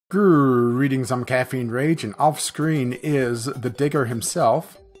Greetings, I'm Caffeine Rage, and off screen is the Digger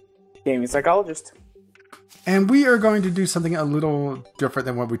himself. Gaming Psychologist. And we are going to do something a little different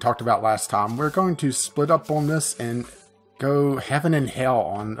than what we talked about last time. We're going to split up on this and go heaven and hell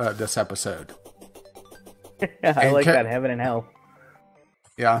on this episode. I like that, heaven and hell.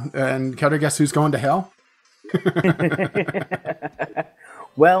 Yeah, and can I guess who's going to hell?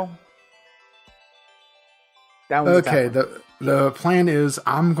 Well, that was okay. The plan is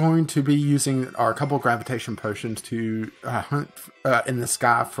I'm going to be using our couple gravitation potions to hunt in the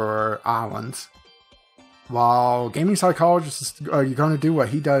sky for islands, while Gaming Psychologist is going to do what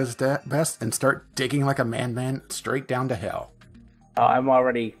he does best and start digging like a madman straight down to hell. Oh, I'm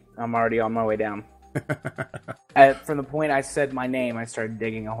already on my way down. From the point I said my name, I started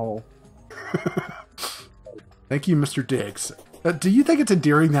digging a hole. Thank you, Mr. Diggs. Do you think it's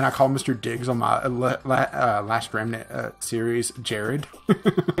endearing that I call Mr. Diggs on my Last Remnant series Jared?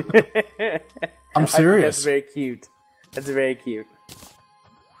 I'm serious. That's very cute. That's very cute.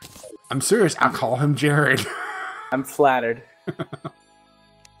 I'm serious. I call him Jared. I'm flattered.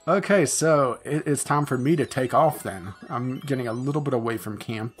 Okay, so it's time for me to take off then. I'm getting a little bit away from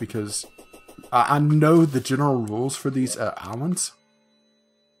camp because I know the general rules for these islands.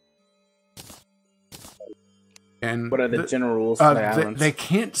 And what are the general rules for the islands? They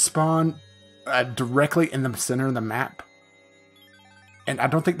can't spawn directly in the center of the map. And I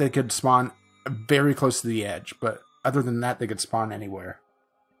don't think they could spawn very close to the edge. But other than that, they could spawn anywhere.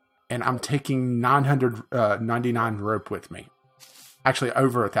 And I'm taking 999 rope with me. Actually,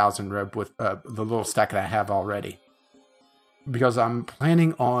 over 1,000 rope with the little stack that I have already. Because I'm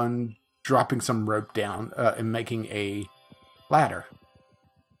planning on dropping some rope down and making a ladder.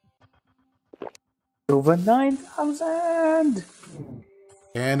 Over 9,000!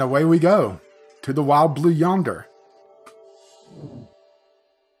 And away we go. To the wild blue yonder.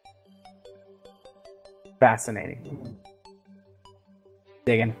 Fascinating.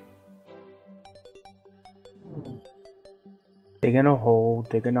 Digging. Digging a hole,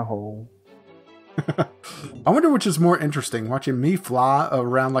 digging a hole. I wonder which is more interesting, watching me fly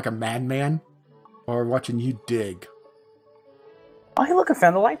around like a madman or watching you dig. Oh, hey, look, I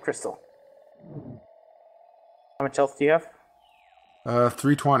found the life crystal. How much health do you have?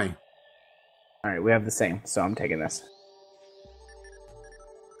 320. Alright, we have the same, so I'm taking this.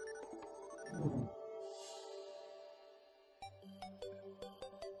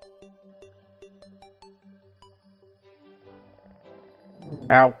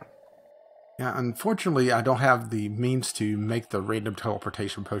 Ow. Yeah, unfortunately, I don't have the means to make the random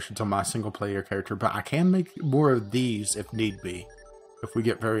teleportation potions on my single player character, but I can make more of these if need be, if we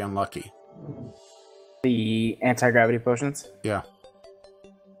get very unlucky. The anti-gravity potions? Yeah.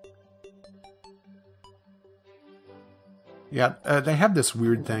 Yeah, they have this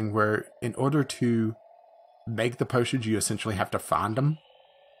weird thing where in order to make the potions, you essentially have to find them.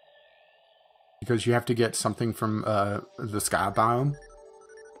 Because you have to get something from the sky biome.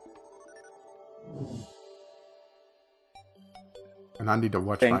 And I need to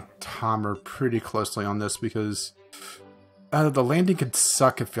watch my timer pretty closely on this because the landing could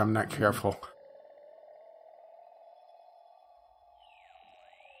suck if I'm not careful.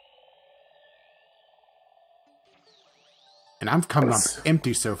 And I'm coming up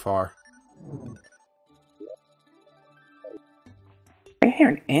empty so far. I hear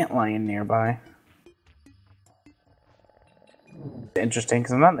an antlion nearby. Interesting,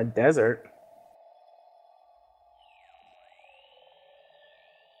 because I'm not in the desert.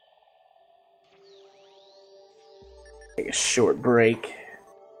 Take a short break.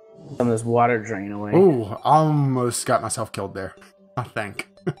 Some of this water drain away. Oh, almost got myself killed there. I think.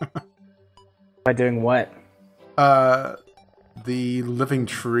 By doing what? The living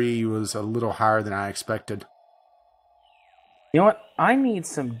tree was a little higher than I expected. You know what? I need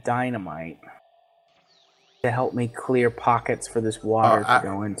some dynamite to help me clear pockets for this water to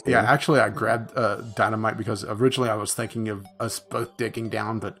go into. Yeah, actually I grabbed dynamite because originally I was thinking of us both digging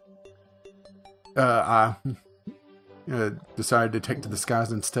down, but I decided to take to the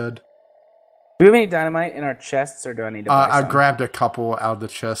skies instead. Do we have any dynamite in our chests, or do I need to buy some? I grabbed a couple out of the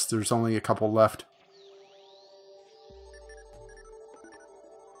chest. There's only a couple left.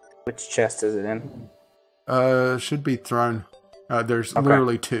 Which chest is it in? Should be thrown. There's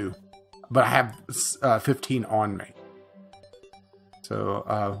literally 2. But I have 15 on me.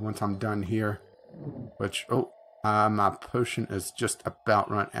 So once I'm done here, which, my potion is just about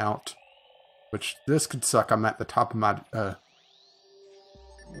run out. Which, this could suck. I'm at the top of my...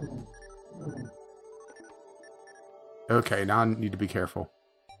 Okay, now I need to be careful.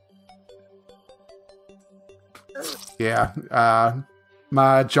 Yeah,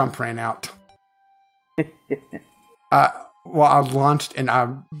 My jump ran out. Well, I launched and I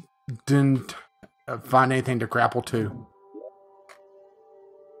didn't find anything to grapple to.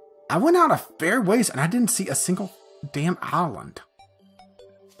 I went out a fair ways and I didn't see a single damn island.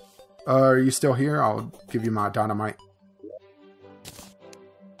 Are you still here? I'll give you my dynamite.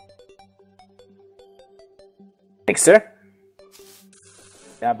 Thanks, sir.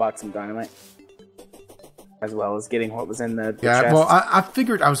 Yeah, I bought some dynamite. As well as getting what was in the chest. Well, I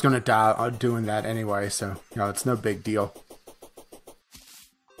figured I was going to die doing that anyway, so, it's no big deal.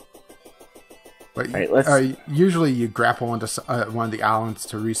 But right, usually you grapple onto one of the islands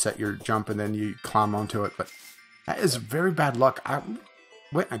to reset your jump, and then you climb onto it, but that is very bad luck. I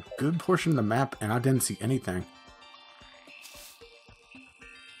went a good portion of the map, and I didn't see anything.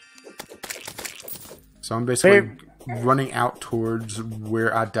 So I'm basically running out towards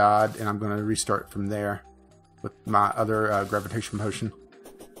where I died, and I'm going to restart from there with my other gravitation potion.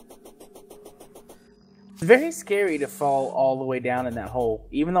 It's very scary to fall all the way down in that hole.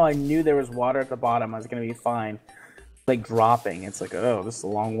 Even though I knew there was water at the bottom, I was going to be fine. Like dropping, it's like, oh, this is a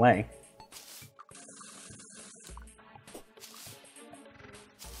long way.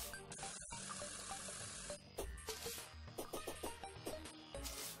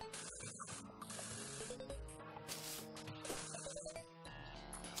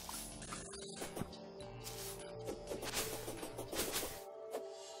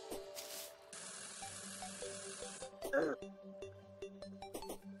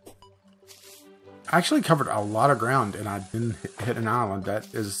 I actually covered a lot of ground and I didn't hit an island.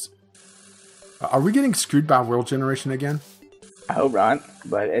 That is... Are we getting screwed by world generation again? I hope not,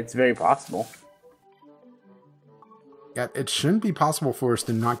 but it's very possible. Yeah, it shouldn't be possible for us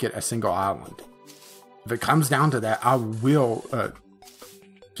to not get a single island. If it comes down to that, I will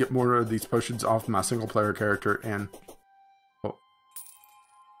get more of these potions off my single player character and... Oh,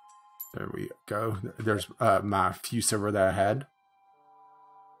 there we go. There's my few silver that I had.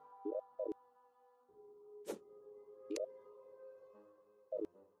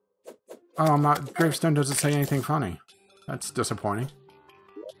 Oh, my gravestone doesn't say anything funny. That's disappointing.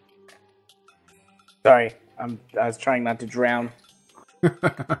 Sorry, I was trying not to drown.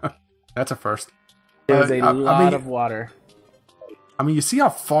 That's a first. There's a lot of water. I mean, you see how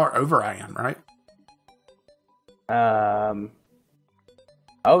far over I am, right?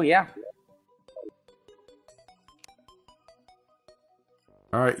 Oh, yeah.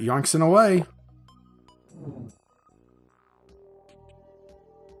 Alright, yoinksing away.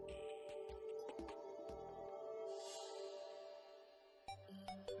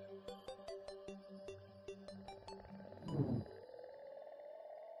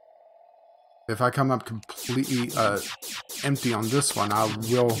 If I come up completely empty on this one, I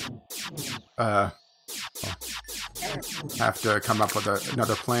will have to come up with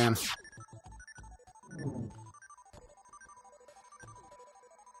another plan.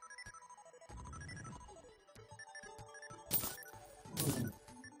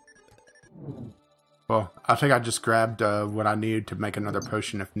 Well, I think I just grabbed what I needed to make another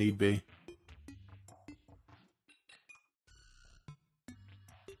potion if need be.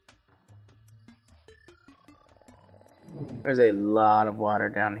 There's a lot of water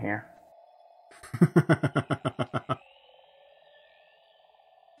down here.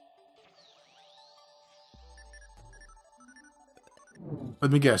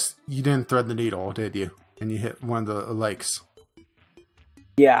 Let me guess, you didn't thread the needle, did you? And you hit one of the lakes.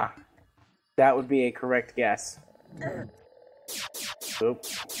 Yeah, that would be a correct guess. Oop.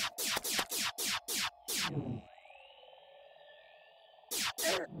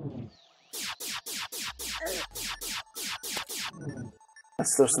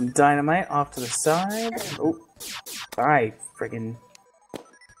 Let's throw some dynamite off to the side. Oh, bye, friggin'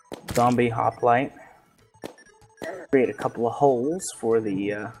 zombie hoplite. Create a couple of holes for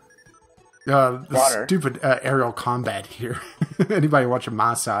the water. Stupid aerial combat here. Anybody watching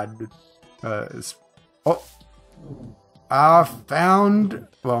my side is... Oh! I found,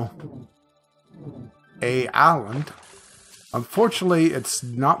 well, a island. Unfortunately, it's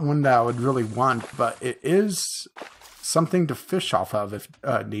not one that I would really want, but it is something to fish off of if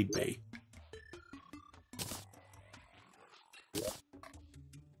need be.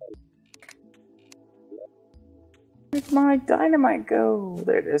 Where'd my dynamite go?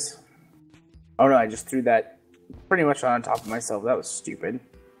 There it is. Oh no, I just threw that pretty much on top of myself. That was stupid.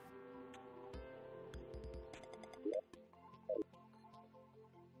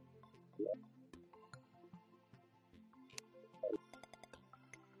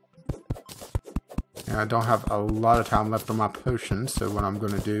 I don't have a lot of time left on my potion, so what I'm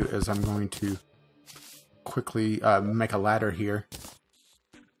going to do is I'm going to quickly make a ladder here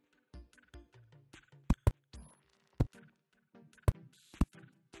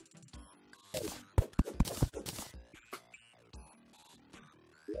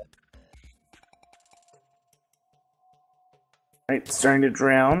Right, starting to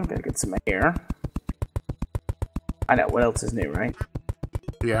drown. Gotta get some air. I know, what else is new, right?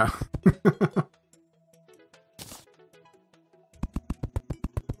 Yeah.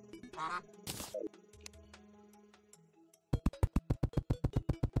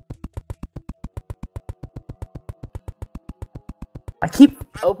 I keep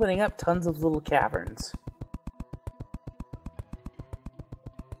opening up tons of little caverns.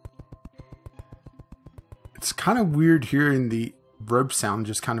 It's kind of weird hearing the rope sound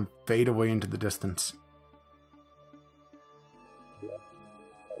just kind of fade away into the distance.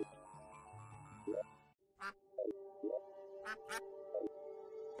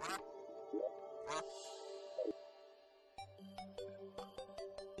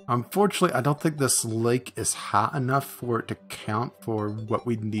 Unfortunately, I don't think this lake is high enough for it to count for what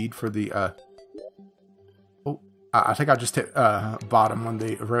we need for the, Oh, I think I just hit, bottom on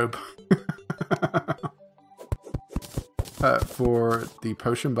the rope. For the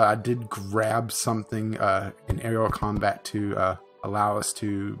potion, but I did grab something, in aerial combat to, allow us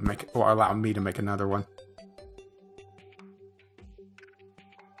to make, or allow me to make another one.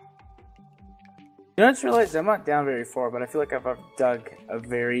 You know, I just realized I'm not down very far, but I feel like I've dug a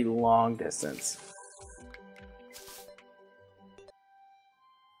very long distance.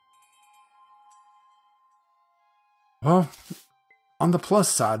 Well, on the plus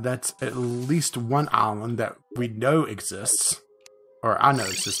side, that's at least one island that we know exists. Or I know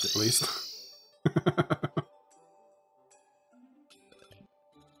exists at least.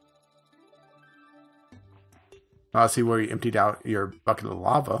 I see where you emptied out your bucket of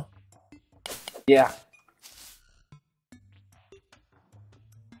lava. Yeah.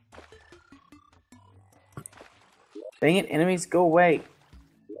 Dang it, enemies, go away.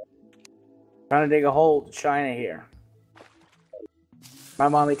 Trying to dig a hole to China here. My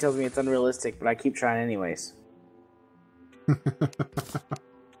mommy tells me it's unrealistic, but I keep trying anyways. Yeah,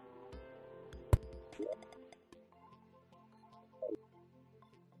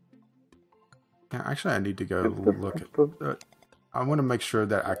 actually, I need to go look at... I want to make sure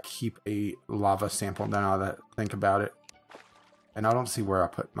that I keep a lava sample now that I think about it. And I don't see where I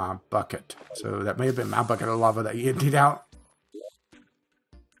put my bucket. So that may have been my bucket of lava that you emptied out.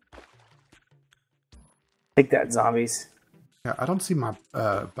 Take that, zombies. Yeah, I don't see my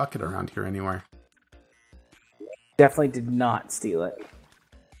bucket around here anywhere. Definitely did not steal it.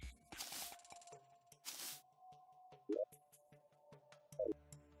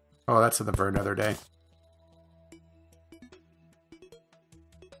 Oh, that's for another day.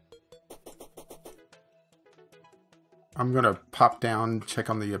 I'm gonna pop down, check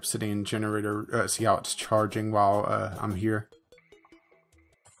on the obsidian generator, see how it's charging while I'm here.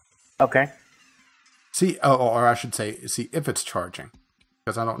 Okay. See, or I should say, see if it's charging.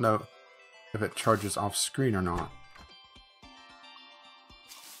 Because I don't know if it charges off screen or not.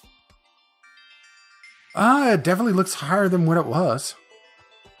 It definitely looks higher than what it was.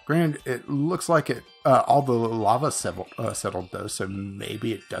 Granted, it looks like it all the lava settled though, so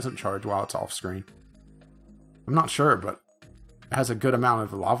maybe it doesn't charge while it's off screen. I'm not sure, but it has a good amount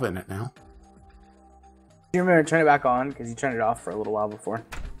of lava in it now. Do you remember to turn it back on? Because you turned it off for a little while before.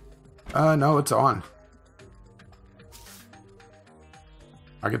 No, it's on.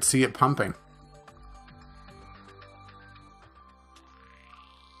 I could see it pumping.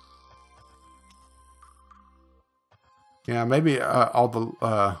 Yeah, maybe all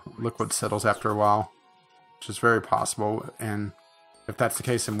the liquid settles after a while, which is very possible. And if that's the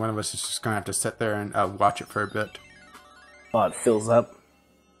case, then one of us is just going to have to sit there and watch it for a bit. Oh, it fills up.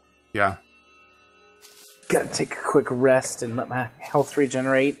 Yeah. Gotta take a quick rest and let my health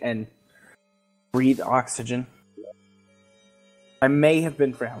regenerate and breathe oxygen. I may have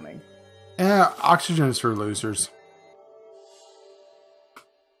been frowning. Yeah, oxygen is for losers.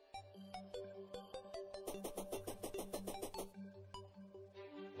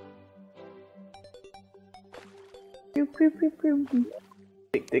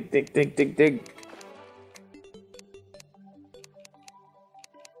 Dig, dig, dig, dig, dig, dig.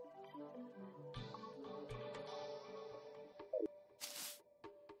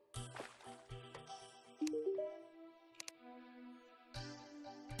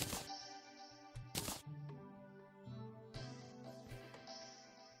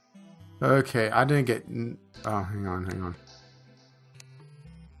 Okay, I didn't get... Oh, hang on.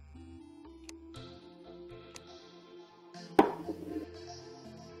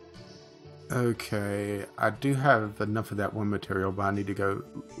 Okay, I do have enough of that one material, but I need to go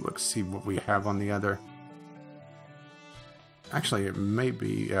see what we have on the other. Actually, it may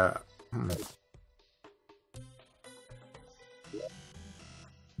be... Let's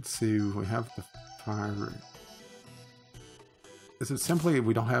see, we have the fire... Is it simply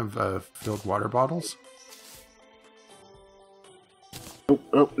we don't have filled water bottles?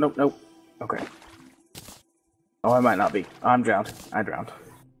 Nope. Okay. Oh, I might not be. I'm drowned. I drowned.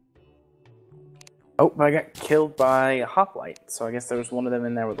 Oh, but I got killed by a hoplite, so I guess there was one of them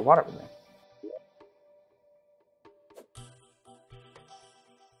in there with the water with me.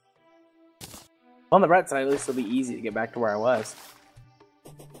 On the bright side, at least it'll be easy to get back to where I was.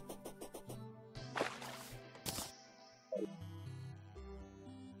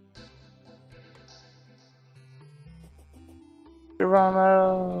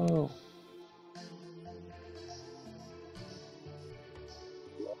 Geronimo!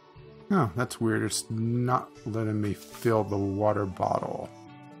 Oh, that's weird. It's not letting me fill the water bottle.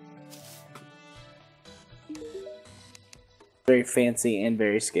 Very fancy and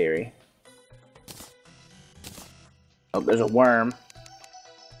very scary. Oh, there's a worm.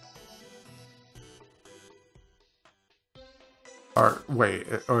 Or wait,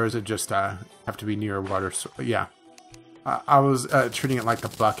 or is it just have to be near a water source? Yeah. I was treating it like a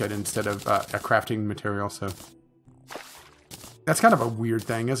bucket instead of a crafting material, so... That's kind of a weird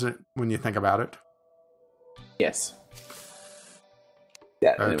thing, isn't it, when you think about it? Yes.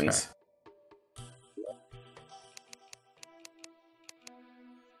 Yeah, Okay. enemies.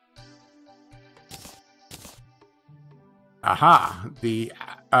 Aha! The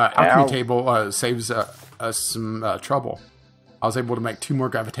alchemy table saves us some trouble. I was able to make 2 more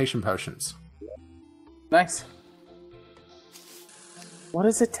gravitation potions. Nice. What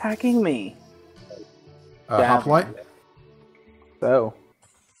is attacking me? Hoplite? So.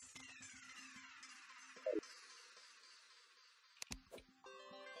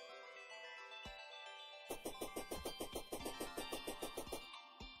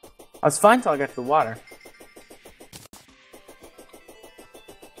 I was fine till I got to the water.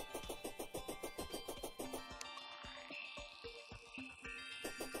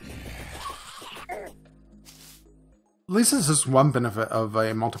 At least this is one benefit of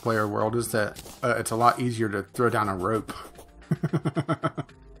a multiplayer world, is that it's a lot easier to throw down a rope.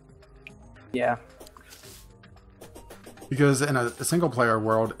 Yeah. Because in a single player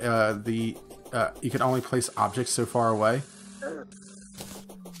world, you can only place objects so far away.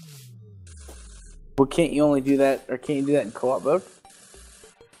 Well, can't you only do that, or can't you do that in co-op mode?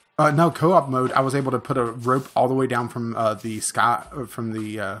 No, co-op mode, I was able to put a rope all the way down from the sky, from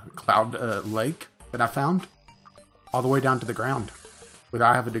the cloud lake that I found, all the way down to the ground,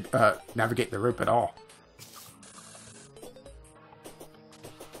 without having to navigate the rope at all.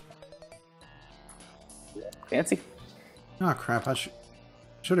 Fancy. Oh crap! I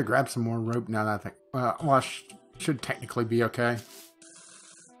should have grabbed some more rope. Now that I think, well, I should technically be okay.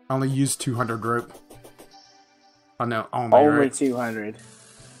 I only used 200 rope. Oh no, only right? 200.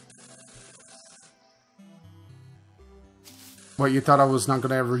 What, you thought I was not going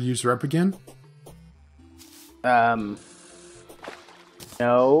to ever use rope again? No.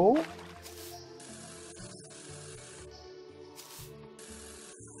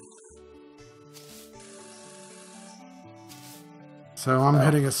 So I'm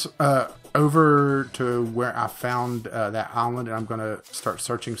heading over to where I found that island, and I'm going to start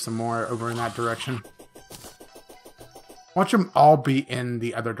searching some more over in that direction. Watch them all be in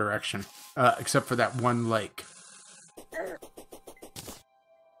the other direction, except for that one lake.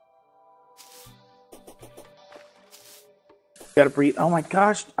 Gotta breathe. Oh my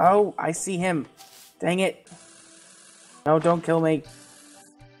gosh. Oh, I see him. Dang it. No, don't kill me.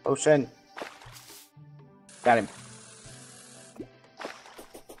 Ocean. Got him.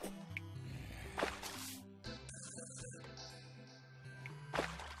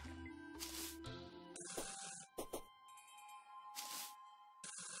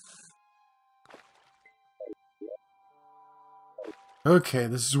 Okay,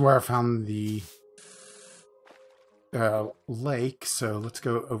 this is where I found the lake, so let's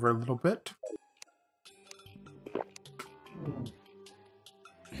go over a little bit.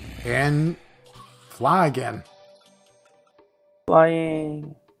 And fly again.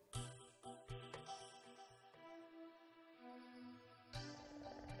 Flying.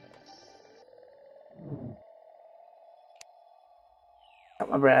 Got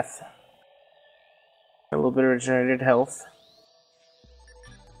my breath. Got a little bit of regenerated health.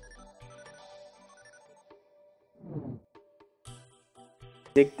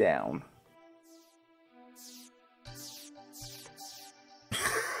 Dig down.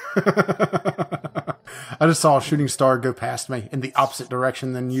 I just saw a shooting star go past me in the opposite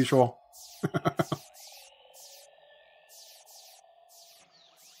direction than usual.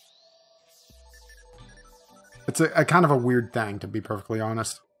 It's a kind of a weird thing, to be perfectly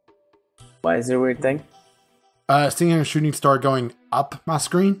honest. Why is it a weird thing? Seeing a shooting star going up my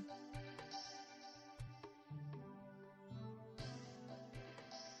screen.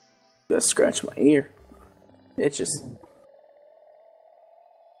 Just scratch my ear. It just.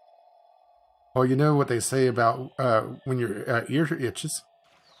 Well, you know what they say about when your ear itches.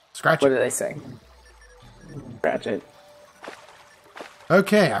 Scratch What it. do they say? Scratch it.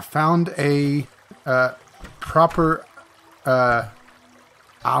 Okay, I found a proper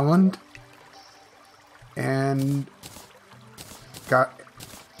island and got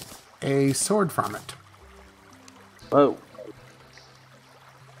a sword from it. Whoa.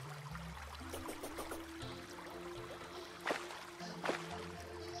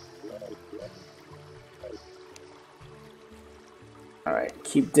 Alright,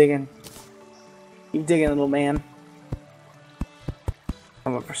 keep digging. Keep digging, little man.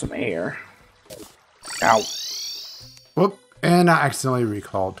 I'm up for some air. Ow. Whoop, and I accidentally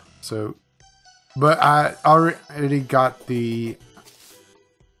recalled. So, but I already got the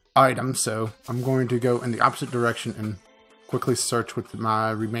item, so I'm going to go in the opposite direction and quickly search with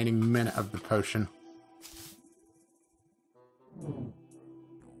my remaining minute of the potion.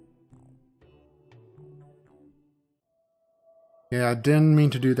 Yeah, I didn't mean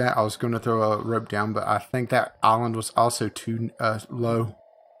to do that. I was going to throw a rope down, but I think that island was also too low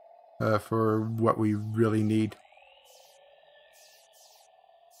for what we really need.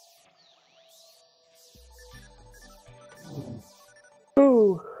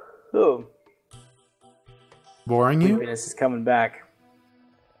 Ooh. Ooh. Boring you? This is coming back.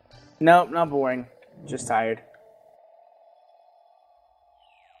 Nope, not boring. Just tired.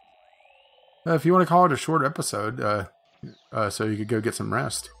 If you want to call it a short episode, so you could go get some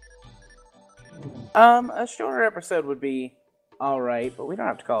rest. A shorter episode would be alright, but we don't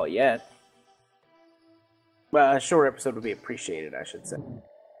have to call it yet. Well, a shorter episode would be appreciated, I should say.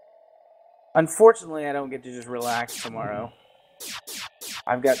 Unfortunately, I don't get to just relax tomorrow.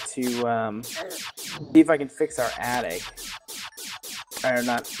 I've got to see if I can fix our attic. Or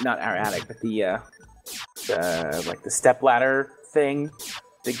not our attic, but the like the stepladder thing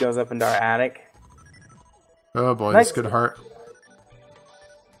that goes up into our attic. Oh boy, this could hurt.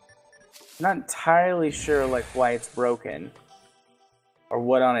 Not entirely sure like why it's broken or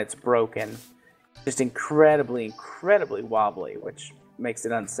what on it's broken. Just incredibly wobbly, which makes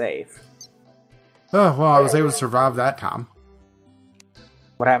it unsafe. Oh well, I was able to survive that time.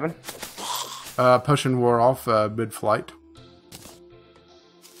 What happened? Potion wore off mid-flight.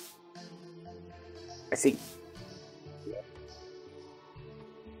 I see.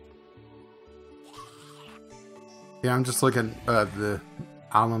 Yeah, I'm just looking at the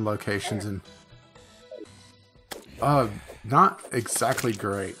island locations and not exactly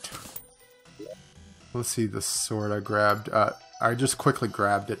great. Let's see the sword I grabbed. I just quickly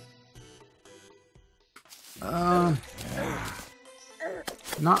grabbed it.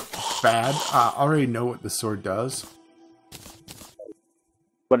 Not bad. I already know what the sword does.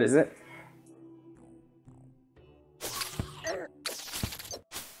 What is it?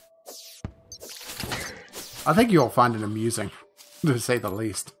 I think you'll find it amusing, to say the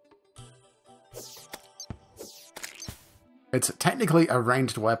least. It's technically a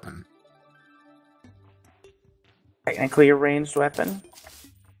ranged weapon. Technically a ranged weapon?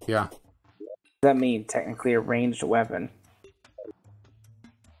 Yeah. What does that mean, technically a ranged weapon?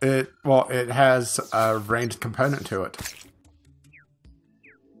 It has a ranged component to it.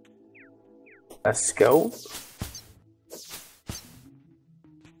 A scope?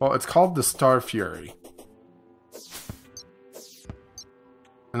 Well, it's called the Star Fury.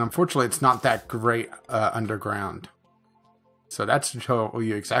 And unfortunately, it's not that great underground. So that's to show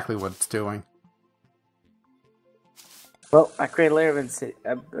you exactly what it's doing. Well, I create a layer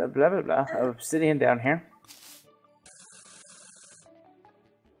of obsidian down here.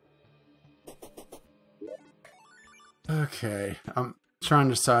 Okay, I'm trying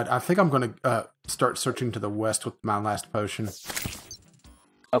to decide. I think I'm going to start searching to the west with my last potion.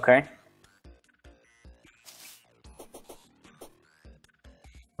 Okay.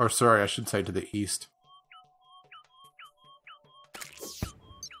 Or sorry, I should say to the east.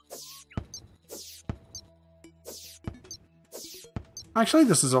 Actually,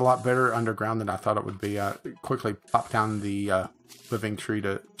 this is a lot better underground than I thought it would be. Quickly pop down the living tree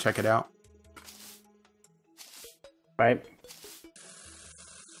to check it out. Right.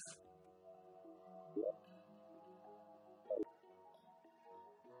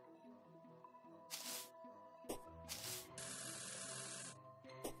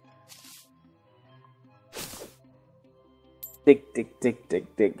 Dig, dig, dig,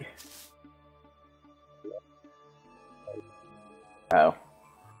 dig, dig. Oh.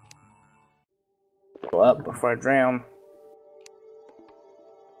 go up before I drown.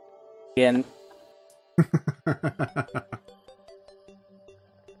 Again.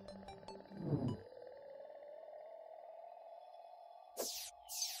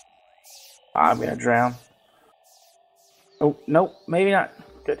 I'm gonna drown. Oh, nope, maybe not.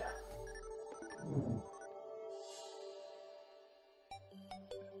 Good.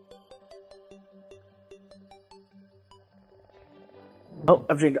 Oh,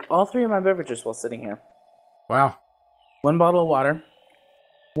 I've drank all 3 of my beverages while sitting here. Wow. 1 bottle of water,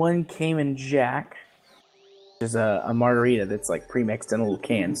 1 Cayman Jack, which is a margarita that's like pre-mixed in a little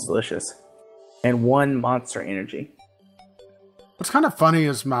can. It's delicious. And 1 Monster Energy. What's kind of funny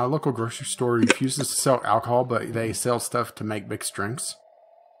is my local grocery store refuses to sell alcohol, but they sell stuff to make mixed drinks.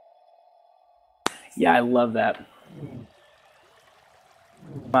 Yeah, I love that.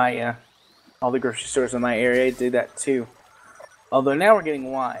 My all the grocery stores in my area do that too. Although now we're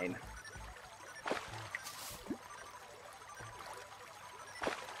getting wine.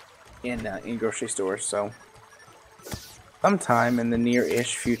 In grocery stores, so sometime in the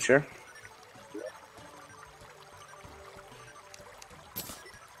near-ish future.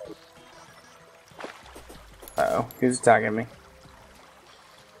 Uh-oh, who's attacking me?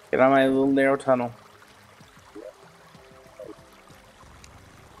 Get on my little narrow tunnel.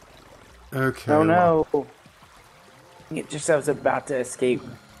 Okay. Oh no! It just I was about to escape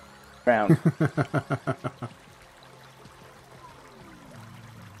round.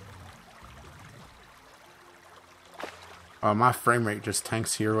 My frame rate just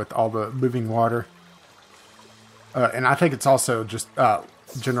tanks here with all the moving water. And I think it's also just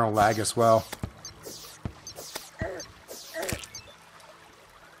general lag as well.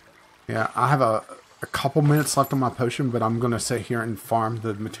 Yeah, I have a couple minutes left on my potion, but I'm going to sit here and farm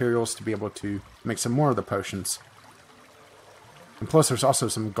the materials to be able to make some more of the potions. And plus, there's also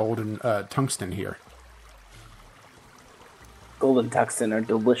some golden tungsten here. Golden tungsten are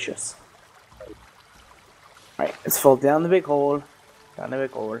delicious. Alright, let's fall down the big hole. Down the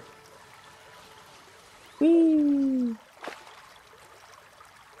big hole. Whee!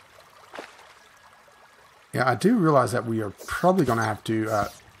 Yeah, I do realize that we are probably going to have to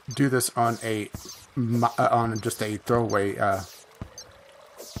do this on just a throwaway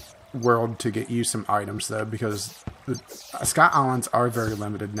world to get you some items, though, because the Sky Islands are very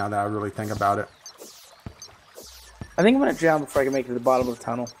limited now that I really think about it. I think I'm going to drown before I can make it to the bottom of the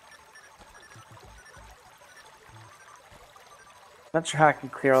tunnel. Not sure how I can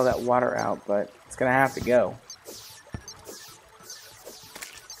clear all that water out, but it's going to have to go.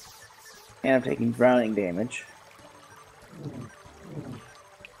 And I'm taking drowning damage.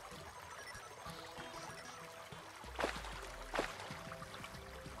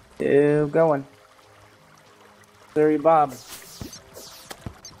 Still going. Sorry, Bob.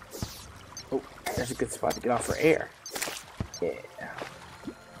 Oh, there's a good spot to get off for air. Yeah.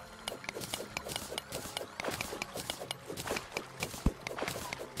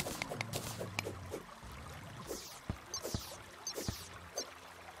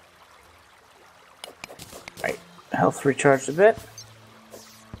 Alright, health recharged a bit.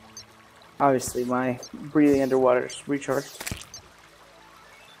 Obviously, my breathing underwater is recharged.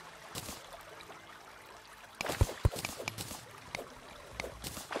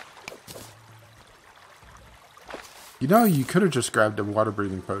 You know, you could have just grabbed a water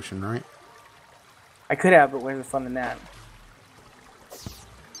breathing potion, right? I could have, but where's the fun in that?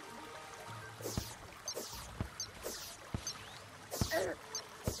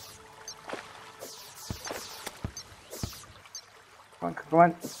 Come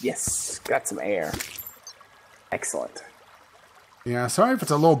on. Yes, got some air. Excellent. Yeah, sorry if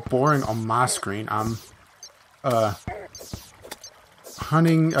it's a little boring on my screen. I'm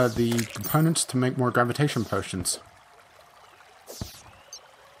hunting the components to make more gravitation potions.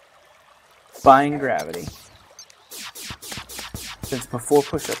 Defying gravity. Since before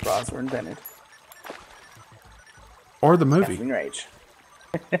push-up bras were invented. Or the movie. Caffeine Rage.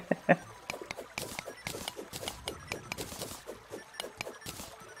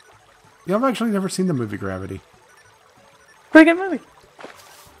 Yeah, I've actually never seen the movie Gravity. Pretty good movie.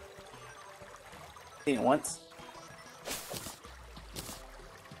 Seen it once.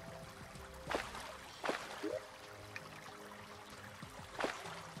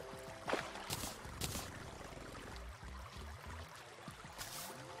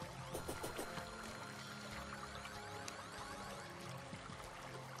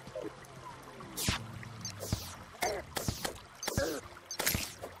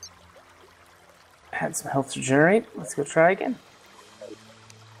 Had some health to generate. Let's go try again.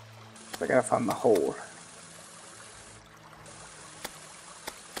 I gotta find the hole.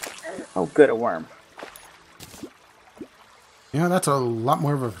 Oh, good, a worm. Yeah, that's a lot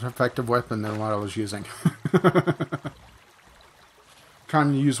more of an effective weapon than what I was using.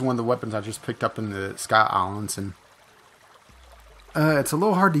 Trying to use one of the weapons I just picked up in the Sky Islands, and it's a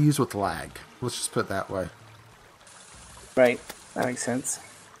little hard to use with lag. Let's just put it that way. Right. That makes sense.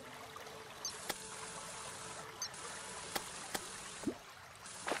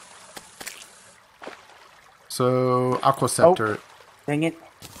 So, Aqua Scepter. Oh, dang it.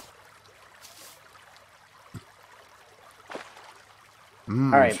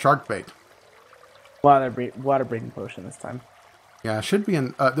 Alright. Shark bait. Water breathing potion this time. Yeah, it should be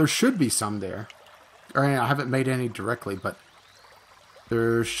in. There should be some there. Or I haven't made any directly, but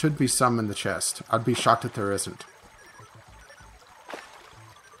there should be some in the chest. I'd be shocked if there isn't.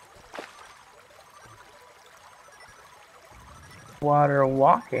 Water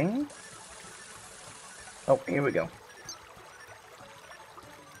walking. Oh, here we go.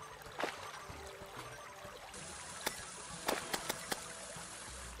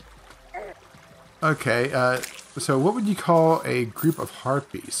 Okay, so what would you call a group of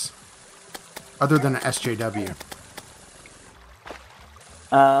harpies? Other than an SJW?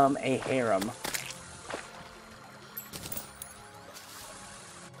 A harem.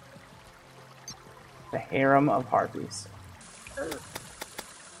 The harem of harpies.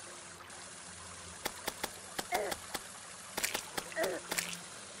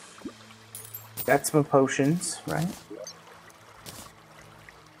 Got some potions, right?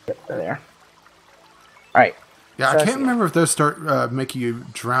 Yep, they're there. Alright. Yeah, I can't remember if those start making you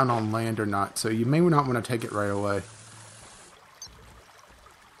drown on land or not, so you may not want to take it right away.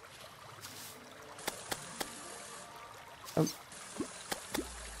 Oh.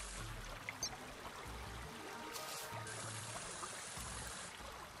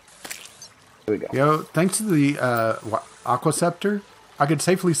 Here we go. Yo, thanks to the Aqua Scepter, I could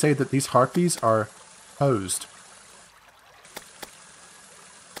safely say that these harpies are hosed.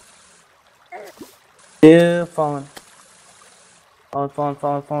 Yeah, falling.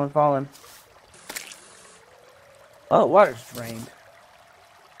 Falling. Oh, water's drained.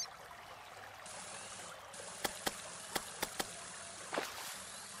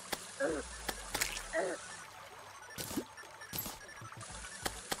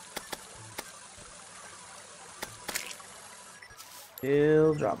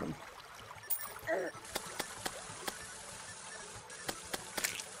 Still dropping.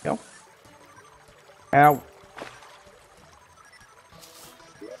 Go. Ow.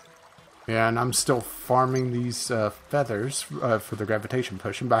 Yeah, and I'm still farming these feathers for the gravitation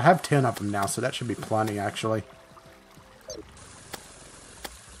potion, but I have 10 of them now, so that should be plenty, actually.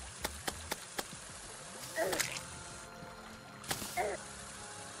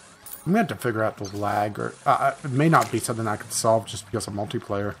 I'm going to have to figure out the lag, or it may not be something I could solve just because of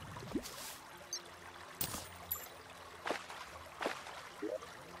multiplayer.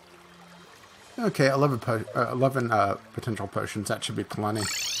 Okay, 11 potential potions. That should be plenty.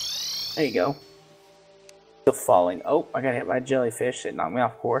 There you go. Still falling. Oh, I got hit by a jellyfish. It knocked me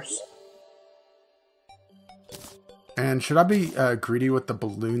off course. And should I be greedy with the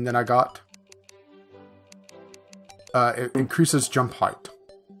balloon that I got? It increases jump height.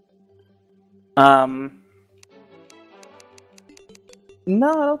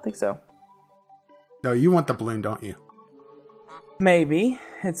 No, I don't think so. No, you want the balloon, don't you? Maybe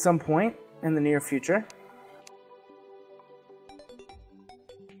at some point in the near future.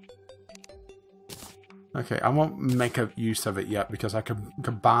 Okay, I won't make a use of it yet because I can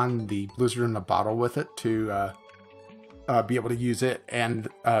combine the blizzard in the bottle with it to be able to use it and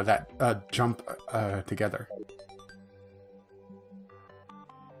that jump together.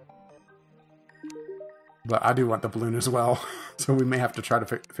 But I do want the balloon as well, so we may have to try to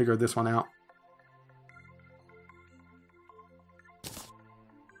figure this one out.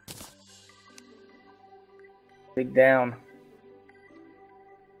 Dig down.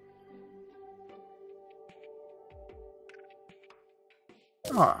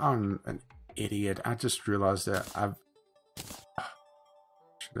 Oh, I'm an idiot. I just realized that I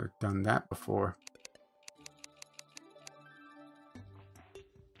should have done that before.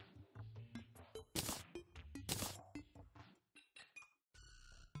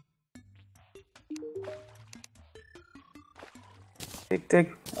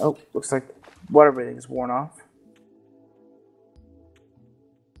 Dig. Oh, looks like water breathing is worn off.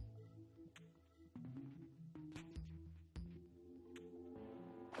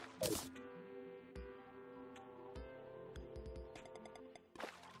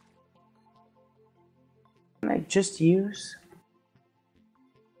 Can I just use?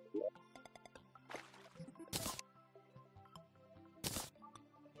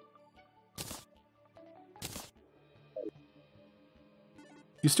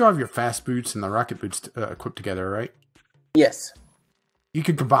 You still have your fast boots and the rocket boots equipped together, right? Yes. You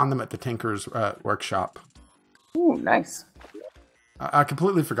could combine them at the Tinker's workshop. Ooh, nice. I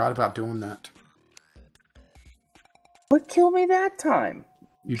completely forgot about doing that. What killed me that time?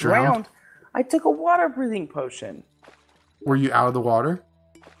 You drowned? I took a water breathing potion. Were you out of the water?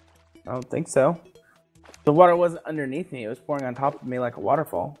 I don't think so. The water wasn't underneath me. It was pouring on top of me like a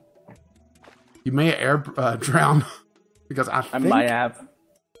waterfall. You may air drown because I might have.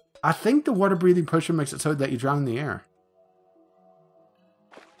 I think the water breathing potion makes it so that you drown in the air.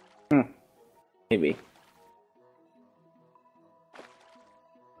 Maybe.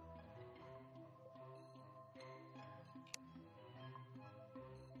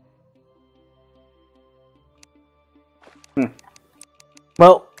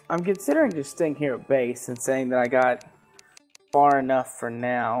 Well, I'm considering just staying here at base and saying that I got far enough for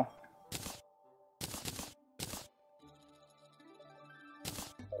now.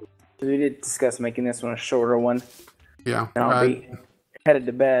 We did discuss making this one a shorter one. Yeah. And I'll be headed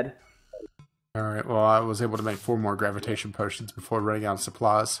to bed. Alright, well, I was able to make 4 more gravitation potions before running out of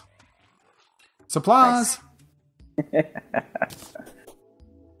supplies. Supplies! Nice.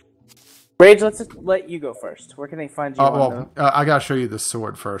 Rage, let's just let you go first. Where can they find you? I gotta show you the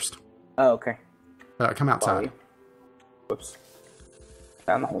sword first. Oh, okay. Come outside. Whoops.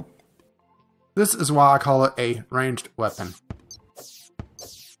 Down the hole. This is why I call it a ranged weapon.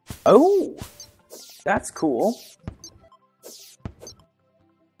 Oh! That's cool.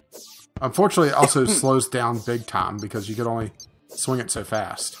 Unfortunately, it also slows down big time because you could only swing it so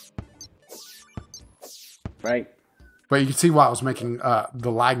fast. Right. But you can see why I was making,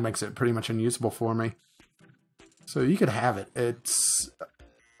 the lag makes it pretty much unusable for me. So you could have it. It'd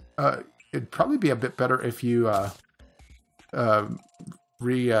probably be a bit better if you,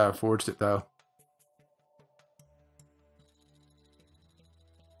 reforged it though.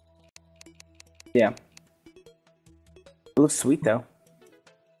 Yeah. It looks sweet though.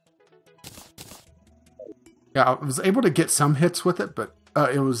 Yeah, I was able to get some hits with it, but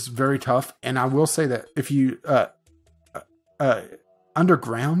it was very tough. And I will say that if you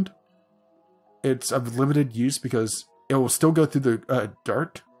underground, it's of limited use because it will still go through the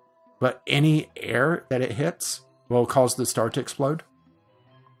dirt, but any air that it hits will cause the star to explode.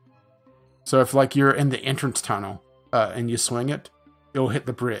 So if like you're in the entrance tunnel and you swing it, it'll hit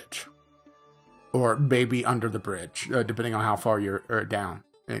the bridge, or maybe under the bridge, depending on how far you're down,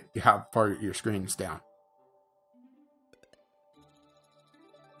 how far your screen's down.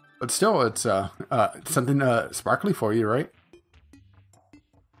 But still, it's something sparkly for you, right?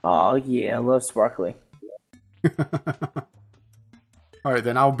 Oh, yeah, I love sparkly. Alright,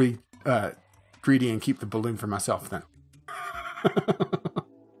 then I'll be greedy and keep the balloon for myself, then.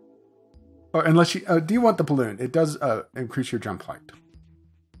 Or unless you... do you want the balloon? It does increase your jump height.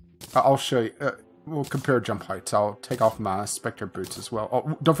 I'll show you... we'll compare jump heights. I'll take off my Spectre boots as well.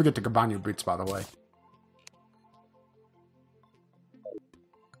 Oh, don't forget to combine your boots, by the way.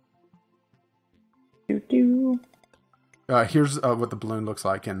 Here's what the balloon looks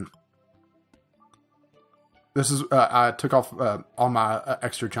like, and this is I took off all my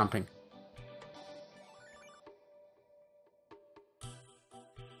extra jumping.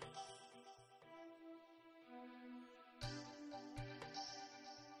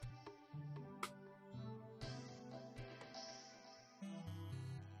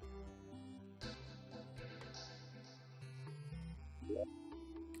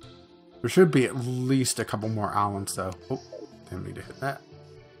 There should be at least a couple more islands, though. Oh, didn't mean to hit that.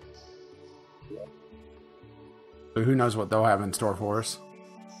 So who knows what they'll have in store for us.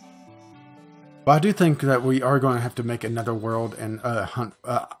 But I do think that we are going to have to make another world and hunt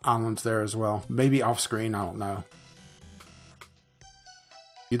islands there as well. Maybe off screen, I don't know.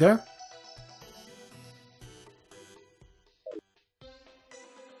 You there?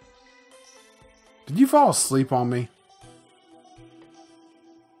 Did you fall asleep on me?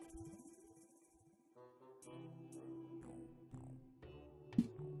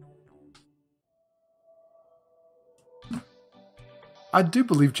 I do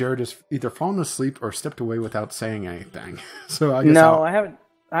believe Jared has either fallen asleep or stepped away without saying anything. So I guess no, I haven't.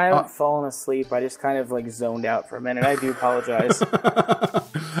 I haven't fallen asleep. I just kind of like zoned out for a minute. I do apologize. I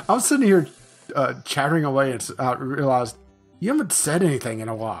was sitting here chattering away and I realized you haven't said anything in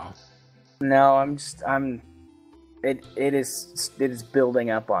a while. No, It is building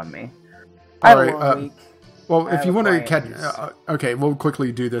up on me. I had a long week. Well, if you want to catch, okay, we'll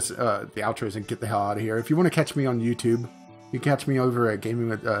quickly do this the outros and get the hell out of here. If you want to catch me on YouTube, you can catch me over at Gaming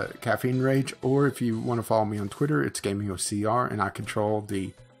with Caffeine Rage, or if you want to follow me on Twitter, it's Gaming with CR, and I control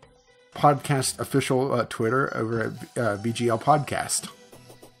the podcast official Twitter over at VGL Podcast.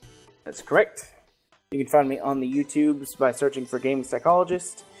 That's correct. You can find me on the YouTubes by searching for Gaming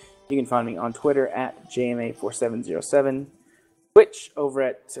Psychologist. You can find me on Twitter at JMA4707. Twitch over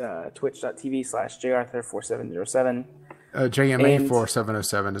at twitch.tv/jarthur4707.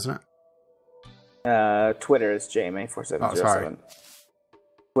 JMA4707, isn't it? Twitter is JMA4707. Oh, sorry.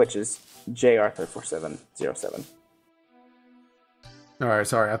 Twitch is JArthur4707. All right,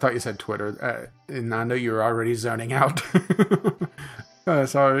 sorry. I thought you said Twitter, and I know you were already zoning out.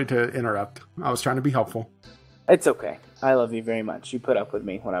 Sorry to interrupt. I was trying to be helpful. It's okay. I love you very much. You put up with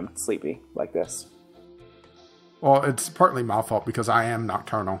me when I'm sleepy like this. Well, it's partly my fault because I am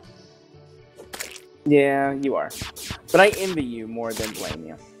nocturnal. Yeah, you are. But I envy you more than blame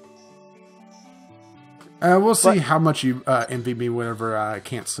you. We'll see how much you envy me whenever I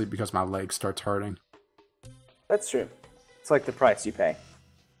can't sleep because my leg starts hurting. That's true. It's like the price you pay.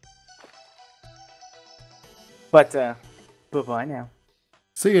 But, bye-bye now.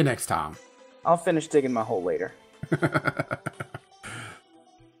 See you next time. I'll finish digging my hole later.